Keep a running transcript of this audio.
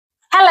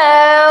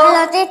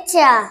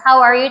teacher.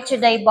 How are you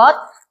today, Bot?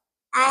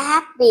 I'm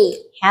happy.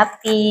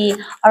 Happy.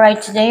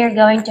 Alright, today you're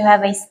going to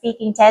have a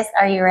speaking test.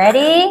 Are you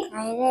ready?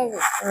 I'm ready.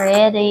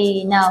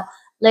 Ready. Now,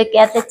 look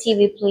at the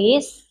TV,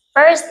 please.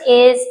 First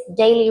is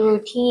daily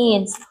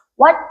routines.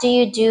 What do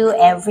you do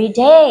every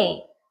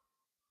day?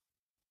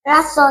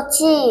 Brush your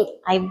teeth.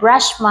 I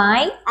brush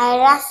my... I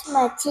brush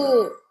my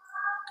teeth.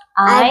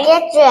 I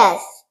get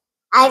dressed.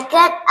 I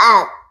get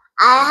up.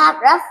 I have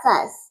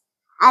breakfast.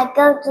 I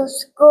go to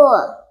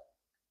school.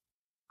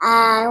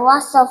 I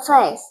wash your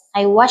face.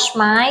 I wash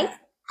my...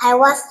 I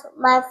wash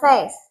my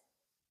face.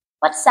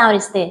 What sound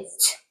is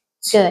this?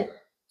 Good.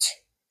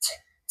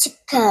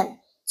 Chicken.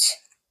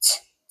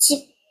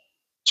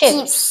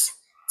 Chips.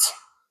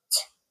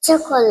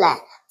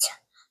 Chocolate.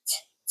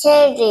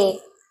 Cherry.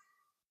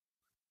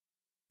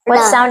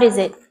 What sound is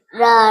it? The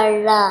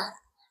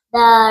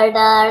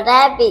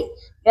rabbit.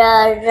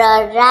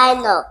 The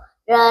rhino.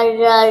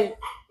 The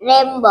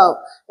rainbow.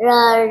 The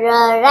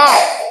rat.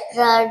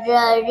 The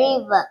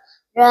river.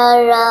 The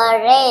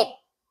red.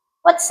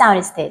 What sound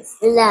is this?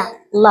 La.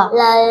 La.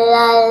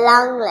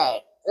 Long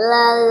leg.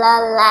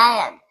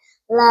 Lion.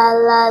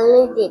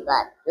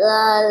 Ladybug.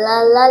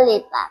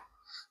 Lollipop.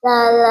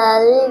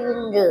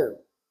 Living room.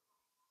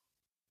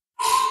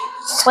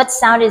 What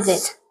sound is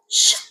it?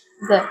 Shh.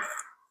 Good.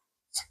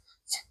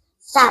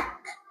 Sock.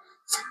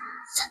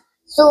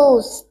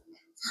 Shoes.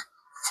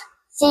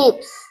 Sheep.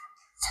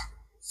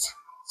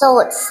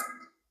 Swords.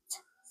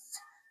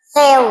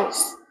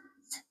 Sails.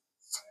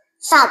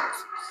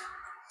 Socks.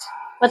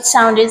 What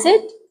sound is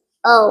it?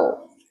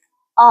 Oh.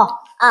 Oh.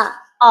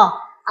 Oh.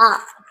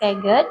 Okay,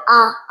 good.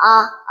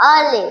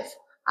 Olive.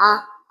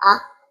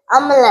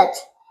 Omelette.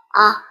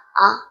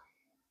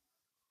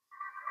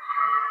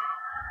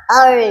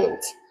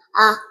 Orange.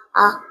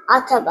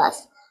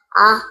 Octopus.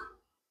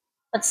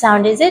 What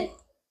sound is it?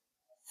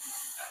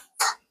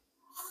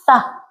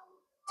 Th.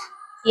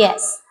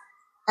 Yes.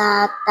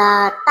 Thumb.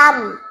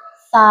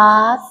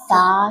 Thumb.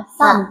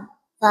 Sun.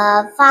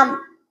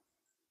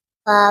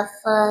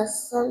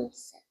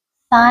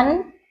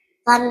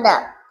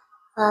 Thunder.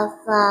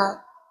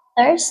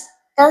 Thirst.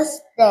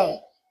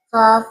 Thursday.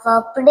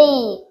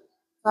 Free.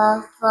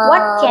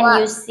 What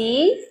can you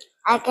see?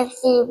 I can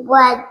see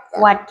weather.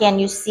 What can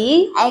you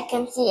see? I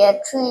can see a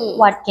tree.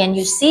 What can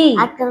you see?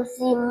 I can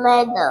see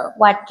meadow.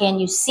 What can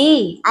you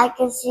see? I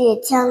can see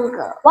a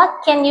jungle.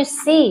 What can you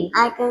see?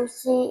 I can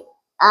see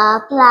a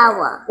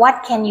flower.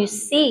 What can you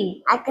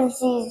see? I can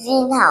see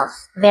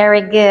greenhouse.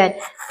 Very good.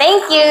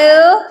 Thank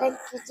you. Thank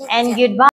you, teacher. And goodbye.